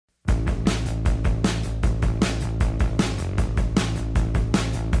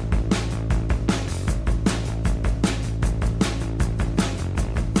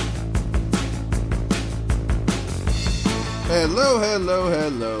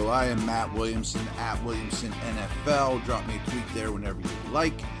Hello. I am Matt Williamson at Williamson NFL. Drop me a tweet there whenever you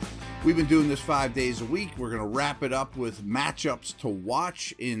like. We've been doing this 5 days a week. We're going to wrap it up with matchups to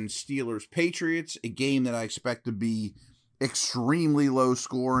watch in Steelers-Patriots, a game that I expect to be extremely low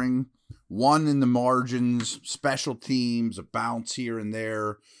scoring, one in the margins, special teams, a bounce here and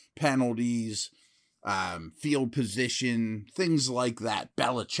there, penalties, field position, things like that,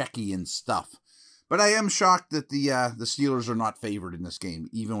 Belichickian stuff. But I am shocked that the Steelers are not favored in this game,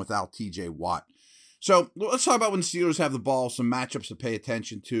 even without TJ Watt. So let's talk about when the Steelers have the ball, some matchups to pay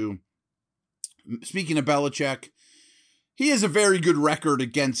attention to. Speaking of Belichick, he has a very good record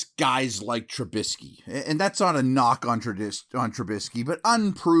against guys like Trubisky. And that's not a knock on Trubisky, but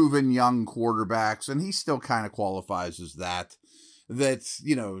unproven young quarterbacks, and he still kind of qualifies as that. That's,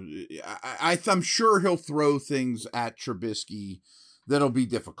 you know, I'm sure he'll throw things at Trubisky that'll be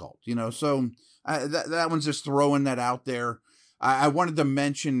difficult, you know, so that one's just throwing that out there. I wanted to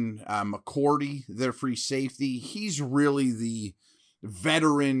mention McCourty, their free safety. He's really the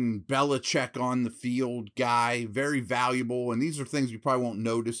veteran Belichick on the field guy, very valuable, and these are things you probably won't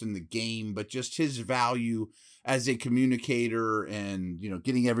notice in the game, but just his value as a communicator and, you know,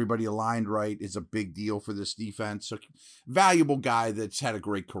 getting everybody aligned right is a big deal for this defense. So valuable guy that's had a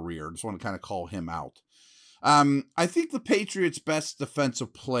great career. Just want to kind of call him out. I think the Patriots' best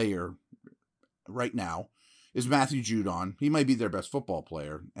defensive player right now is Matthew Judon. He might be their best football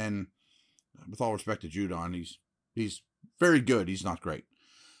player, and with all respect to Judon, he's very good. He's not great.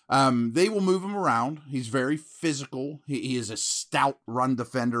 They will move him around. He's very physical. He is a stout run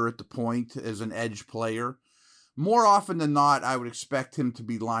defender at the point as an edge player. More often than not, I would expect him to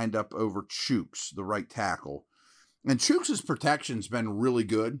be lined up over Chooks, the right tackle. And Chooks' protection's been really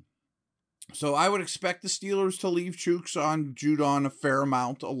good. So I would expect the Steelers to leave Chooks on Judon a fair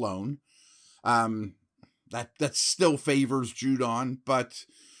amount alone. That still favors Judon, but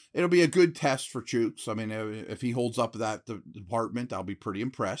it'll be a good test for Chooks. I mean, if he holds up that department, I'll be pretty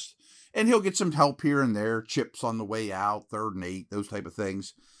impressed. And he'll get some help here and there, chips on the way out, 3rd and 8, those type of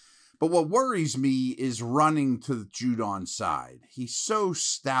things. But what worries me is running to the Judon side. He's so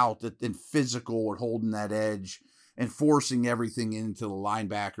stout and physical at holding that edge and forcing everything into the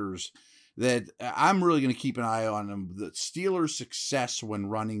linebackers that I'm really going to keep an eye on him. The Steelers' success when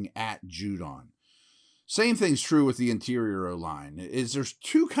running at Judon. Same thing's true with the interior O-line. There's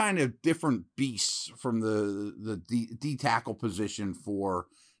two kind of different beasts from the D-tackle position for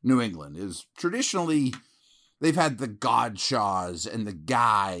New England. Is traditionally they've had the Godshaws and the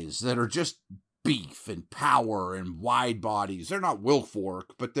guys that are just beef and power and wide bodies. They're not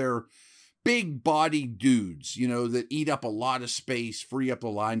Wilfork, but they're big body dudes, you know, that eat up a lot of space, free up the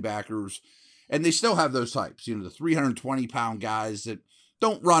linebackers. And they still have those types, you know, the 320-pound guys that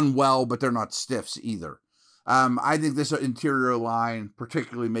don't run well, but they're not stiffs either. I think this interior line,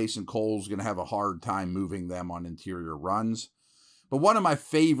 particularly Mason Cole, is going to have a hard time moving them on interior runs. But one of my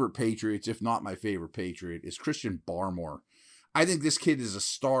favorite Patriots, if not my favorite Patriot, is Christian Barmore. I think this kid is a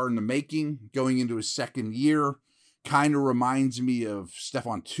star in the making, going into his second year. Kind of reminds me of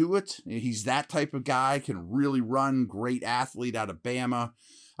Stephon Tuitt. He's that type of guy, can really run, great athlete out of Bama.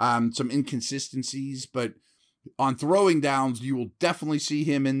 Some inconsistencies, but on throwing downs, you will definitely see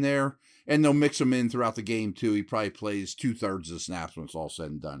him in there, and they'll mix him in throughout the game too. He probably plays 2/3 of the snaps when it's all said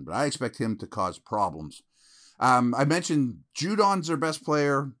and done, but I expect him to cause problems. I mentioned Judon's their best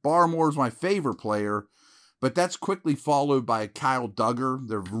player. Barmore's my favorite player, but that's quickly followed by Kyle Duggar.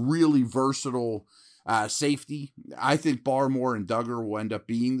 They're really versatile safety. I think Barmore and Duggar will end up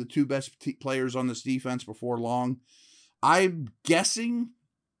being the two best players on this defense before long. I'm guessing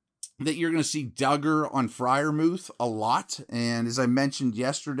that you're going to see Duggar on Freiermuth a lot. And as I mentioned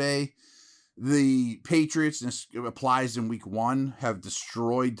yesterday, the Patriots, and this applies in week 1, have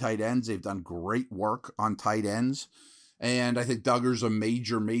destroyed tight ends. They've done great work on tight ends. And I think Duggar's a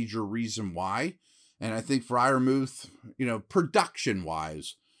major reason why. And I think Freiermuth, you know,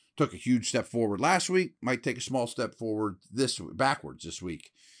 production-wise, took a huge step forward last week, might take a small step forward backwards this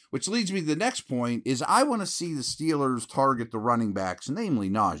week. Which leads me to the next point is I want to see the Steelers target the running backs, namely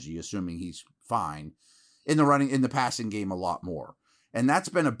Najee, assuming he's fine, in the passing game a lot more. And that's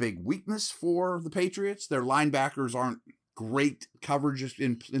been a big weakness for the Patriots. Their linebackers aren't great coverage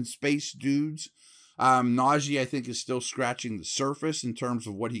in space dudes. Najee, I think, is still scratching the surface in terms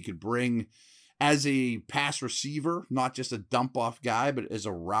of what he could bring as a pass receiver, not just a dump-off guy, but as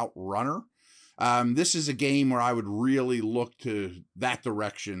a route runner. This is a game where I would really look to that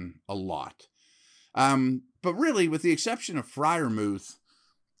direction a lot. But really, with the exception of Freiermuth,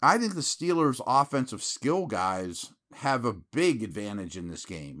 I think the Steelers' offensive skill guys have a big advantage in this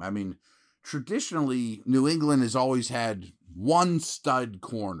game. I mean, traditionally, New England has always had one stud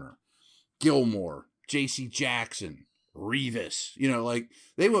corner. Gilmore, J.C. Jackson, Revis, like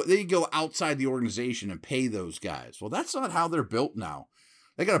they go outside the organization and pay those guys. Well, that's not how they're built now.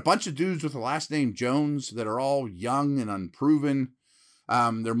 They got a bunch of dudes with the last name Jones that are all young and unproven.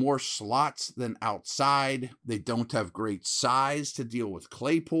 They're more slots than outside. They don't have great size to deal with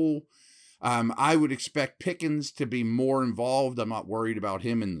Claypool. I would expect Pickens to be more involved. I'm not worried about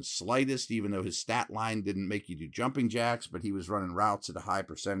him in the slightest, even though his stat line didn't make you do jumping jacks, but he was running routes at a high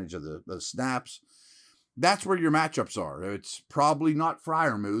percentage of the snaps. That's where your matchups are. It's probably not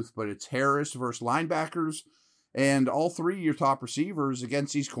Freiermuth, but it's Harris versus linebackers, and all three your top receivers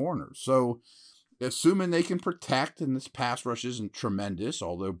against these corners. So assuming they can protect, and this pass rush isn't tremendous,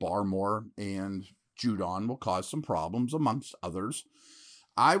 although Barmore and Judon will cause some problems amongst others,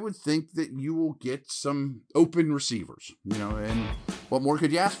 I would think that you will get some open receivers, and what more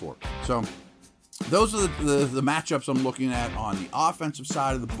could you ask for? So those are the matchups I'm looking at on the offensive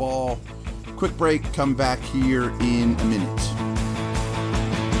side of the ball. Quick break, come back here in a minute.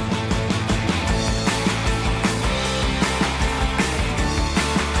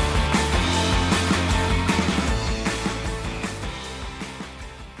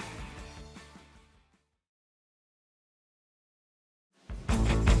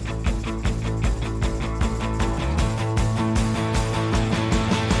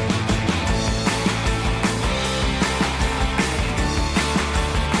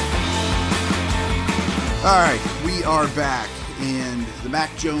 All right, we are back, and the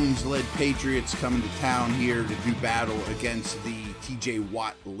Mac Jones-led Patriots coming to town here to do battle against the T.J.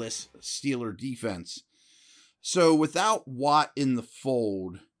 Watt-less Steeler defense. So without Watt in the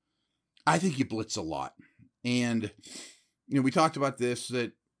fold, I think you blitz a lot. And, we talked about this,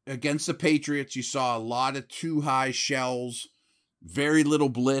 that against the Patriots, you saw a lot of too high shells, very little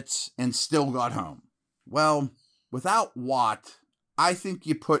blitz, and still got home. Well, without Watt, I think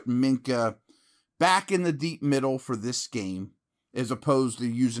you put Minkah back in the deep middle for this game, as opposed to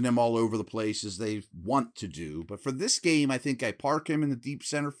using him all over the place as they want to do. But for this game, I think I park him in the deep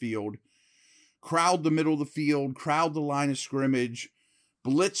center field, crowd the middle of the field, crowd the line of scrimmage,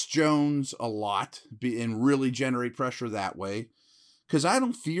 blitz Jones a lot, and really generate pressure that way. Because I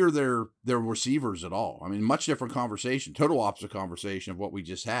don't fear their receivers at all. I mean, much different conversation, total opposite conversation of what we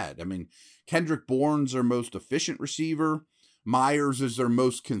just had. I mean, Kendrick Bourne's their most efficient receiver. Myers is their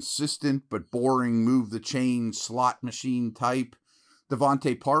most consistent but boring move the chain slot machine type.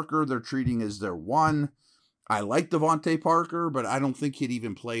 Devontae Parker they're treating as their one. I like Devontae Parker, but I don't think he'd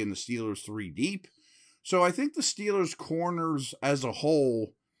even play in the Steelers 3 deep. So I think the Steelers corners as a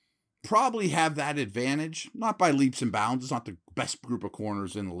whole probably have that advantage. Not by leaps and bounds. It's not the best group of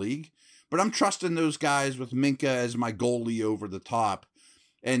corners in the league. But I'm trusting those guys with Minkah as my goalie over the top,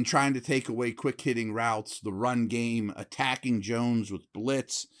 and trying to take away quick-hitting routes, the run game, attacking Jones with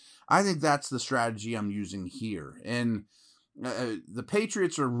blitz. I think that's the strategy I'm using here. And the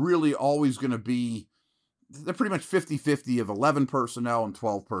Patriots are really always going to be, they're pretty much 50-50 of 11 personnel and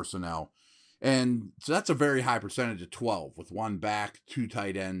 12 personnel. And so that's a very high percentage of 12, with one back, two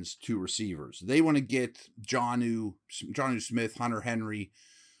tight ends, two receivers. They want to get Jonnu Smith, Hunter Henry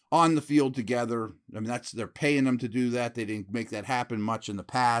on the field together. I mean, they're paying them to do that. They didn't make that happen much in the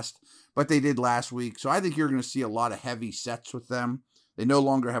past, but they did last week. So I think you're going to see a lot of heavy sets with them. They no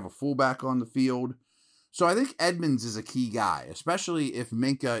longer have a fullback on the field. So I think Edmonds is a key guy, especially if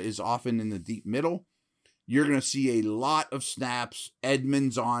Minkah is often in the deep middle. You're going to see a lot of snaps.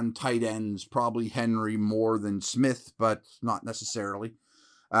 Edmonds on tight ends, probably Henry more than Smith, but not necessarily.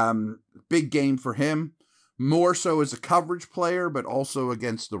 Big game for him. More so as a coverage player, but also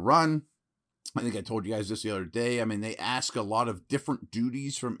against the run. I think I told you guys this the other day. I mean, they ask a lot of different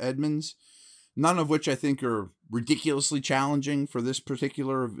duties from Edmonds, none of which I think are ridiculously challenging for this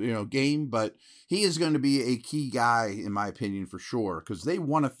particular game, but he is going to be a key guy, in my opinion, for sure, because they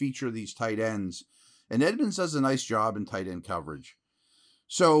want to feature these tight ends, and Edmonds does a nice job in tight end coverage.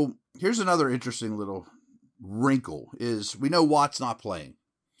 So here's another interesting little wrinkle, is we know Watt's not playing.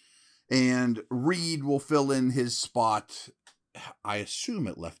 And Reed will fill in his spot, I assume,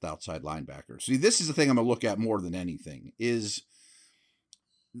 at left outside linebacker. See, this is the thing I'm going to look at more than anything, is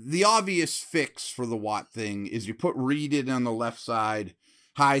the obvious fix for the Watt thing is you put Reed in on the left side,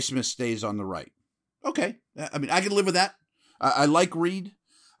 Highsmith stays on the right. Okay. I mean, I can live with that. I like Reed.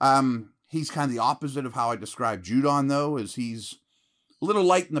 He's kind of the opposite of how I describe Judon, though, is he's a little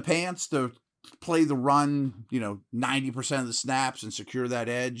light in the pants to play the run, 90% of the snaps and secure that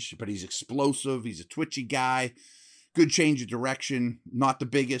edge, but he's explosive. He's a twitchy guy, good change of direction, not the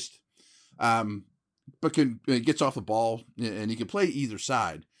biggest, but gets off the ball, and he can play either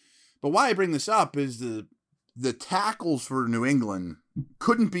side. But why I bring this up is the tackles for New England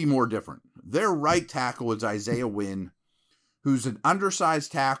couldn't be more different. Their right tackle is Isaiah Wynn, who's an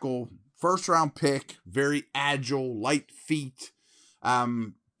undersized tackle, first-round pick, very agile, light feet,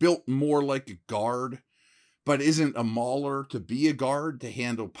 built more like a guard, but isn't a mauler to be a guard to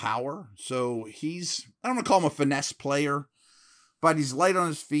handle power. So he's, I don't want to call him a finesse player, but he's light on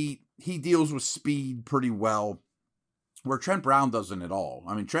his feet. He deals with speed pretty well, where Trent Brown doesn't at all.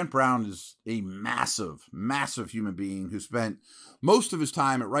 I mean, Trent Brown is a massive, massive human being who spent most of his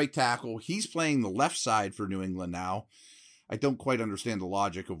time at right tackle. He's playing the left side for New England now. I don't quite understand the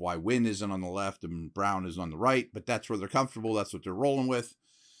logic of why Wynn isn't on the left and Brown is on the right, but that's where they're comfortable. That's what they're rolling with.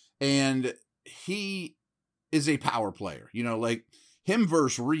 And he is a power player. You know, like him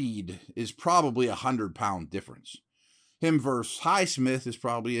versus Reed is probably 100-pound difference. Him versus Highsmith is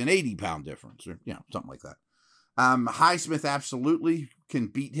probably an 80-pound difference, or, you know, something like that. Highsmith absolutely can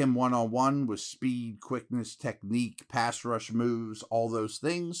beat him one-on-one with speed, quickness, technique, pass rush moves, all those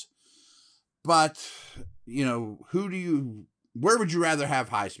things. But, you know, where would you rather have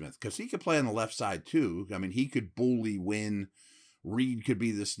Highsmith? Because he could play on the left side too. I mean, he could bully Wynn. Reed could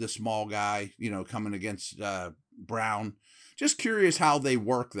be this small guy, you know, coming against Brown. Just curious how they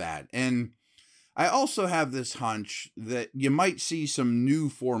work that. And I also have this hunch that you might see some new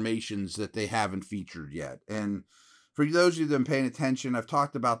formations that they haven't featured yet. And for those of you that have been paying attention, I've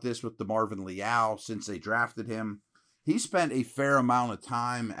talked about this with DeMarvin Leal since they drafted him. He spent a fair amount of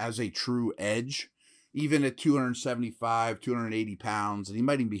time as a true edge, even at 275, 280 pounds, and he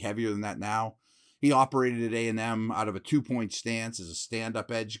might even be heavier than that now. He operated at A&M out of a 2-point stance as a stand-up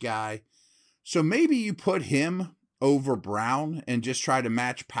edge guy. So maybe you put him over Brown and just try to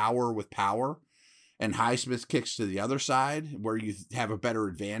match power with power, and Highsmith kicks to the other side where you have a better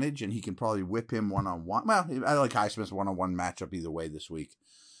advantage, and he can probably whip him one-on-one. Well, I like Highsmith's one-on-one matchup either way this week.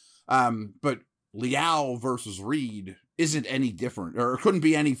 But Leal versus Reed isn't any different, or couldn't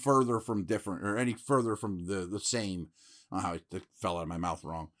be any further from different, or any further from the same. I don't know how it fell out of my mouth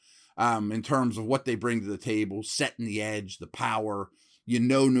wrong. In terms of what they bring to the table, setting the edge, the power. You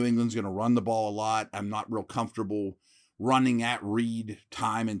know New England's going to run the ball a lot. I'm not real comfortable running at Reed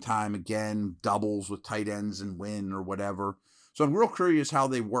time and time again, doubles with tight ends and Wynn or whatever. So I'm real curious how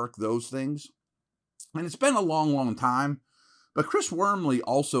they work those things. And it's been a long, long time. But Chris Wormley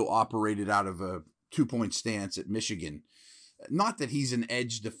also operated out of a 2-point stance at Michigan. Not that he's an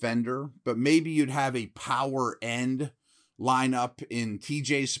edge defender, but maybe you'd have a power end line up in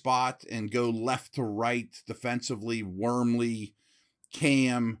TJ's spot and go left to right defensively. Wormley,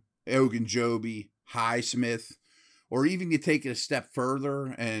 Cam, Ogunjobi, Highsmith, or even you take it a step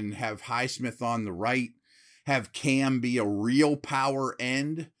further and have Highsmith on the right, have Cam be a real power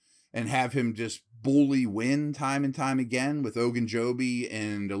end and have him just bully Win time and time again with Ogunjobi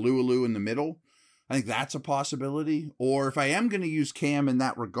and Alualu in the middle. I think that's a possibility. Or if I am going to use Cam in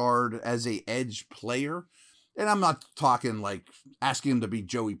that regard as a edge player, and I'm not talking like asking him to be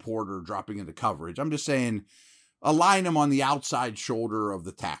Joey Porter dropping into coverage. I'm just saying align him on the outside shoulder of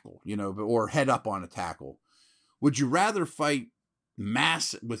the tackle, you know, or head up on a tackle. Would you rather fight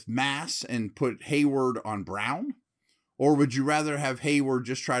mass and put Hayward on Brown? Or would you rather have Hayward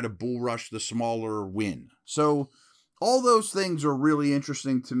just try to bull rush the smaller Win? So all those things are really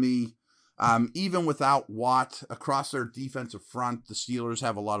interesting to me. Even without Watt across their defensive front, the Steelers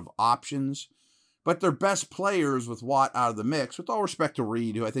have a lot of options. But their best players with Watt out of the mix, with all respect to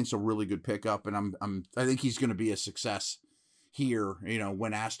Reed, who I think is a really good pickup, and I think he's going to be a success here, you know,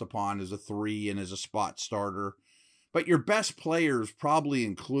 when asked upon as a 3 and as a spot starter. But your best players probably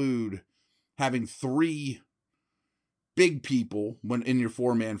include having 3 big people when in your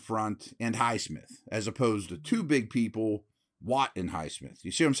 4-man front and Highsmith, as opposed to 2 big people, Watt and Highsmith.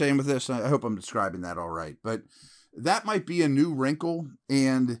 You see what I'm saying with this? I hope I'm describing that all right. But that might be a new wrinkle.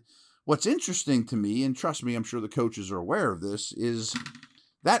 And what's interesting to me, and trust me, I'm sure the coaches are aware of this, is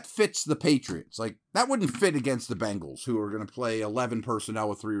that fits the Patriots. Like, that wouldn't fit against the Bengals, who are going to play 11 personnel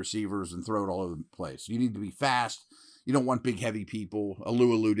with 3 receivers and throw it all over the place. You need to be fast. You don't want big, heavy people.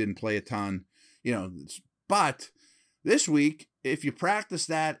 Alualu didn't play a ton. You know, but this week, if you practice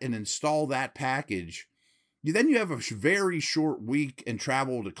that and install that package, then you have a very short week and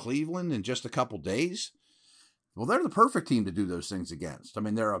travel to Cleveland in just a couple days. Well, they're the perfect team to do those things against. I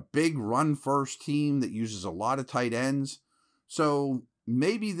mean, they're a big run-first team that uses a lot of tight ends. So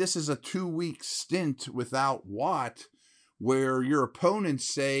maybe this is a 2-week stint without Watt where your opponents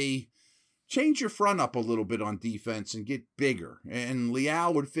say, change your front up a little bit on defense and get bigger. And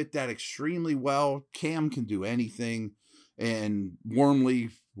Leal would fit that extremely well. Cam can do anything. And Wormley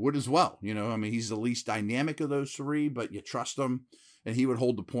would as well. You know, I mean, he's the least dynamic of those 3, but you trust him. and he would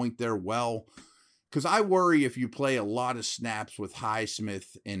hold the point there well. Because I worry if you play a lot of snaps with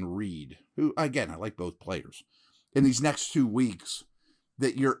Highsmith and Reed, who, again, I like both players, in these next 2 weeks,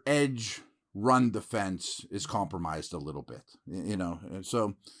 that your edge run defense is compromised a little bit, And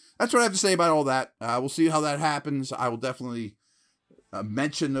so that's what I have to say about all that. We'll see how that happens. I will definitely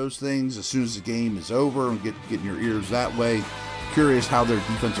mention those things as soon as the game is over and get in your ears that way. Curious how their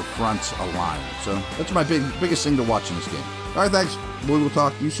defensive fronts align. So that's my biggest thing to watch in this game. All right, thanks. We will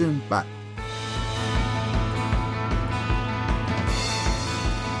talk to you soon. Bye.